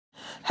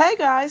Hey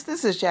guys,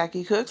 this is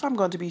Jackie Cooks. I'm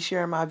going to be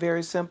sharing my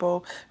very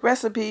simple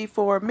recipe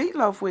for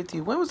meatloaf with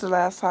you. When was the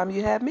last time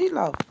you had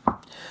meatloaf?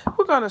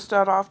 We're going to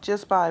start off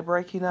just by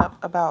breaking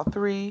up about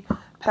 3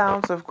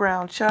 pounds of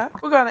ground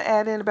chuck. We're going to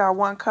add in about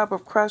 1 cup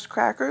of crushed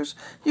crackers.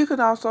 You can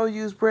also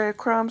use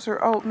breadcrumbs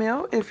or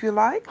oatmeal if you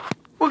like.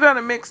 We're going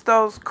to mix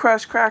those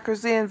crushed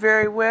crackers in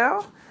very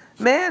well.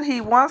 Man,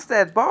 he wants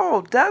that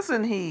bowl,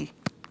 doesn't he?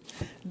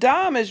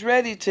 Dom is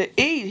ready to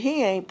eat.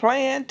 He ain't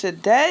playing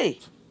today.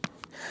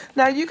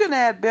 Now you can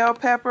add bell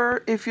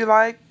pepper if you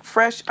like,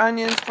 fresh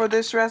onions for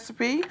this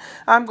recipe.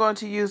 I'm going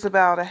to use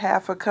about a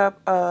half a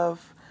cup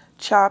of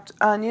chopped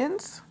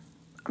onions.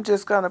 I'm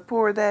just going to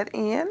pour that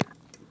in.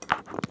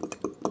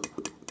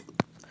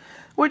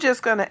 We're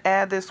just going to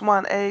add this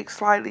 1 egg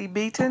slightly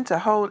beaten to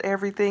hold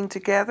everything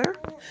together.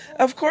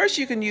 Of course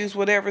you can use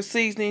whatever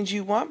seasonings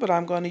you want, but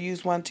I'm going to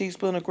use 1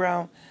 teaspoon of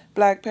ground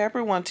black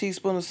pepper, 1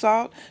 teaspoon of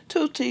salt,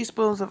 2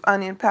 teaspoons of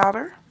onion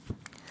powder.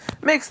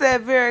 Mix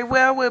that very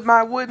well with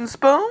my wooden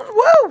spoon.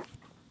 Woo!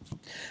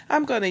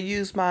 I'm going to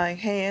use my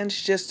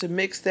hands just to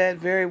mix that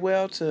very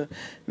well to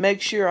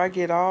make sure I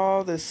get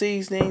all the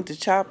seasoning, the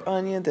chopped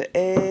onion, the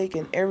egg,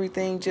 and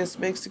everything just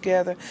mixed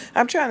together.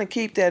 I'm trying to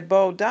keep that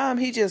bowl. Dom,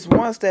 he just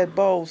wants that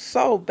bowl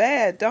so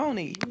bad, don't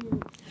he?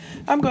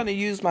 I'm going to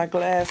use my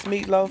glass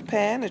meatloaf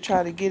pan to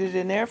try to get it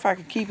in there if I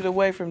can keep it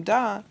away from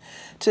Dom.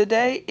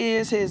 Today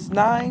is his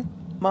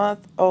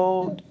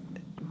 9-month-old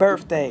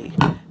birthday.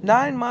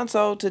 9 months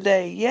old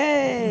today.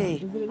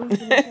 Yay!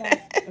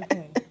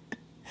 Okay.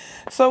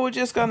 So we're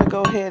just going to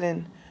go ahead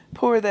and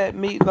pour that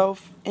meatloaf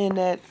in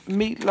that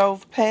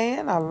meatloaf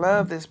pan. I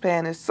love this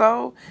pan. It's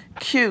so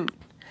cute.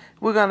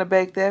 We're going to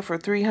bake that for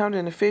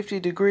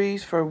 350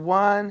 degrees for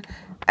 1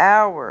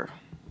 hour.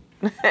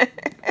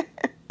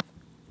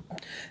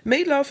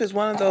 Meatloaf is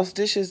one of those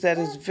dishes that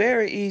is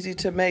very easy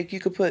to make. You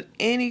could put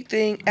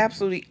anything,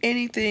 absolutely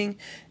anything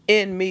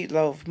in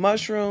meatloaf.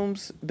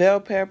 Mushrooms, bell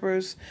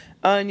peppers,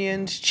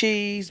 onions,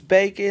 cheese,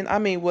 bacon. I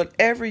mean,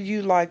 whatever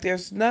you like.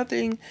 There's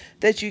nothing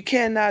that you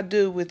cannot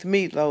do with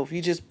meatloaf.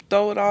 You just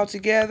throw it all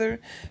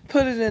together,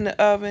 put it in the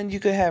oven.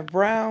 You could have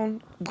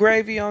brown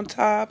gravy on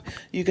top.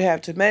 You could have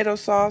tomato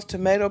sauce,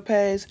 tomato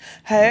paste.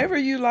 However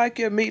you like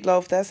your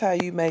meatloaf, that's how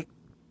you make it.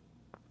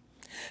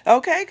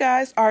 Okay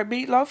guys, our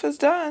meatloaf is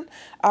done.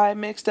 I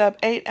mixed up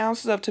 8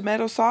 ounces of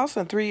tomato sauce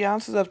and 3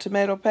 ounces of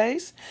tomato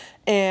paste.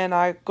 And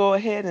I go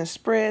ahead and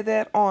spread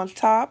that on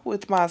top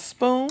with my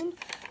spoon.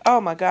 Oh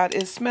my God,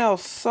 it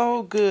smells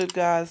so good,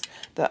 guys.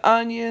 The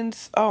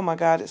onions, oh my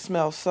God, it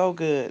smells so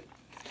good.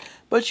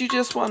 But you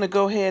just want to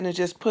go ahead and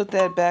just put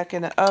that back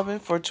in the oven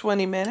for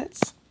 20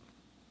 minutes.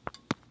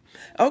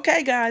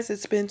 Okay guys,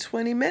 it's been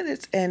 20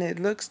 minutes and it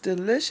looks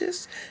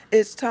delicious.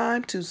 It's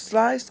time to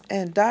slice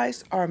and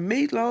dice our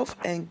meatloaf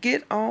and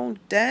get on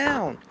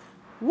down.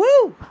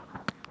 Woo!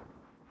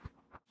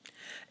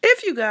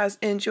 If you guys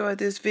enjoyed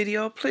this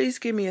video, please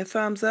give me a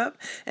thumbs up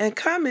and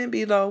comment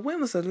below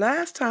when was the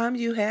last time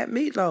you had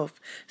meatloaf.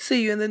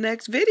 See you in the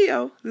next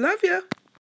video. Love ya.